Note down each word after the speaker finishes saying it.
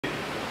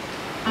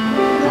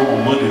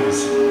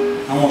monies.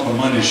 I want the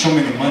money. Show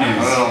me the monies.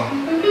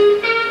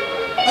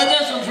 But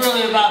this one's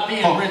really about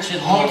being rich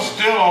and hold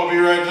still, I'll be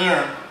right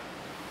there.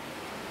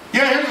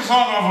 Yeah, here's a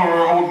song off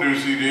our old new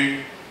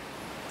CD.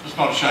 It's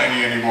not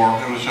shiny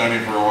anymore. It was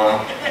shiny for a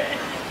while.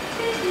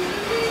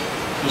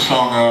 The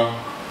song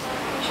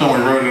we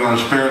wrote in our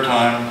spare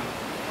time.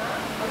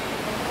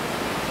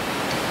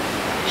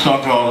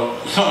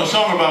 A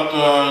song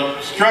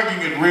about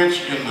striking it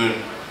rich in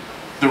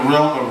the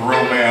realm of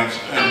romance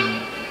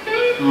and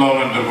love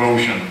and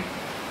devotion.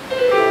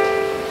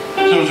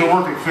 So it's a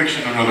work of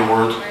fiction, in other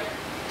words.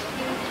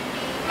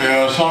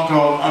 A song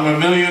called "I'm a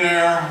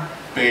Millionaire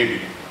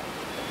Baby."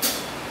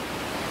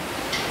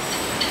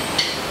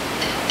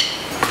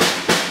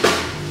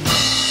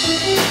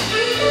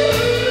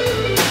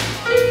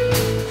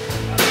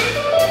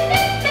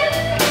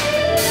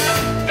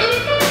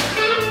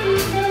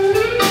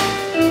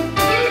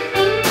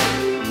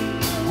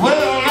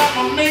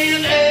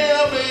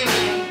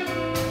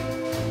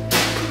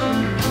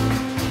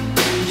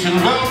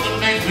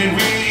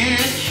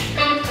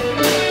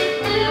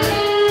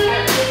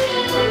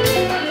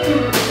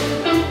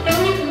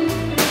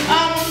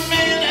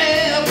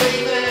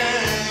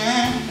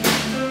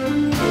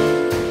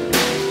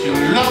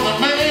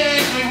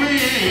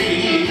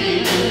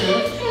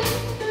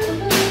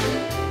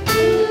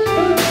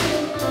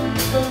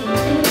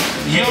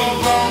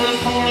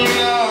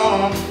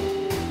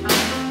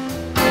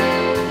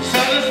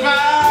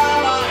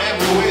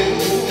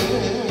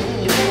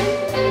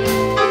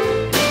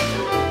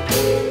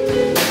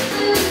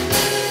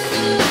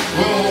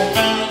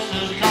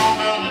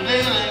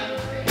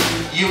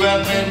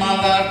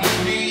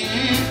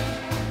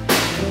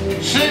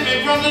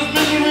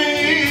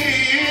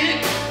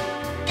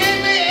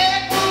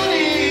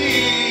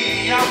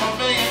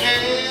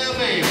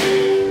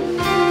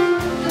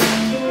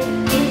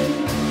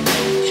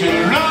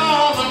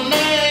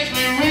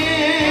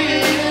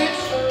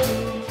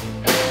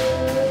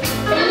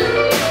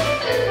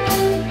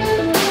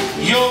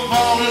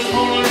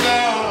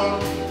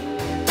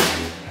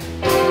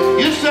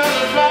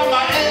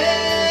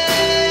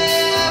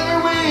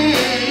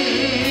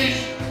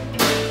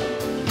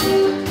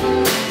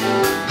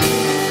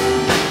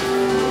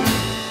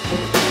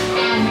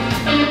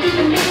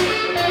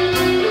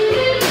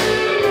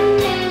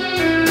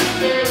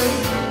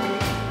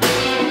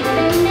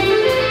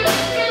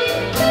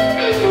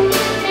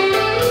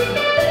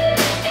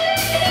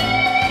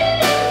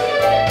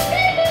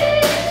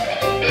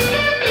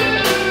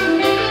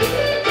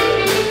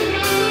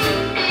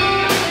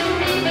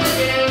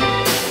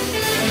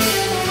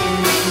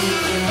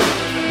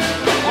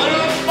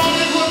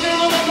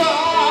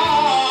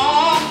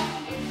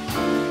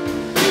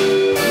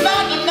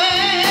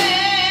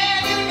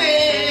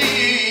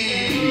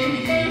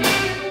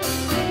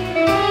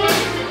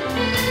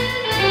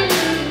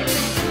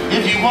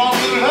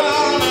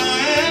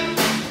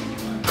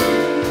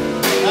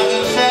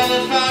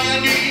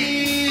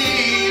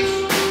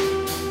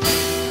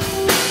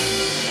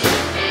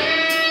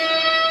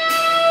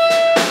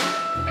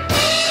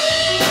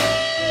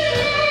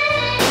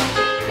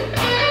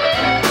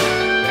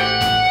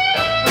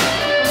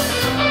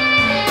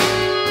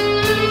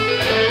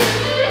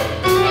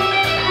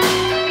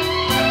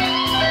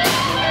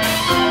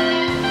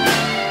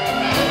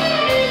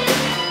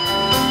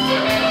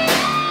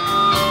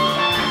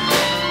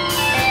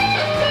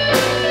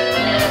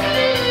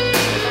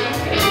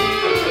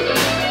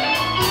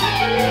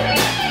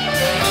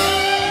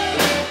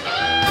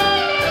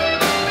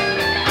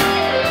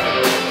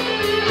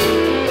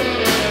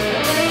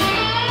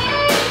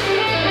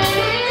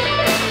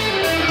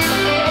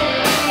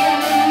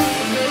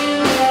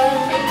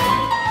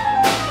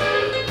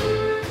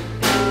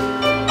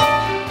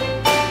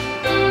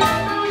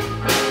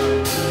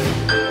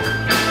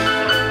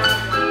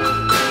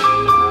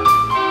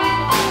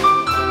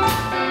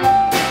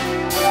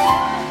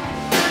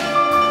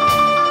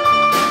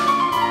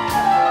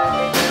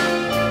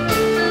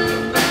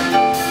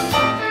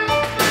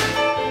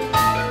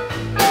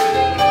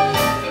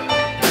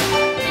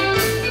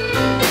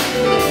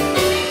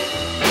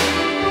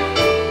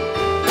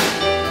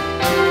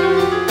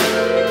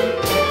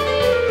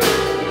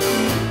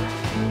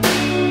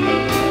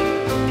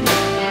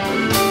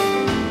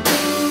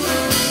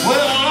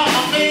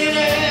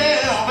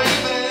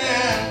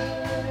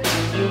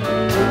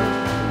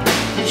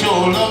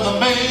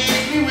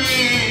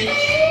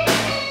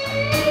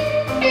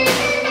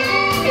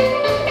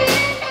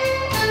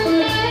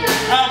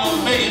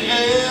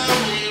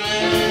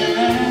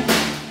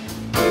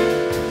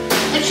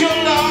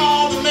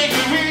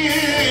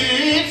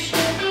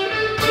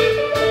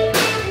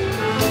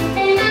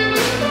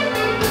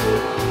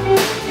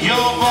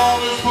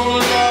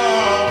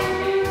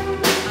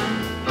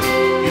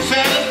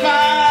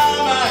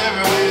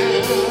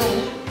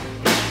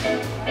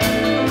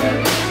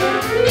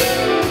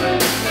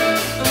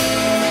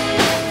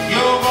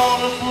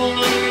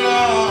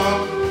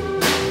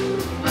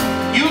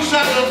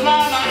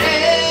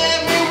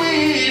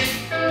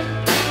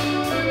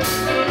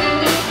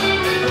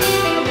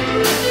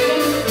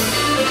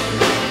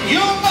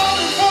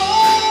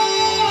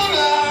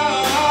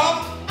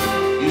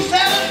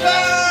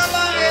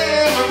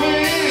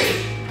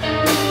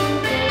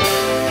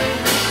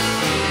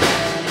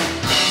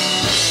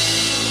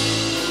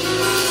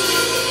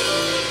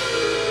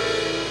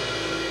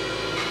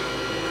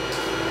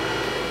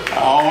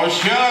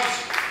 shucks.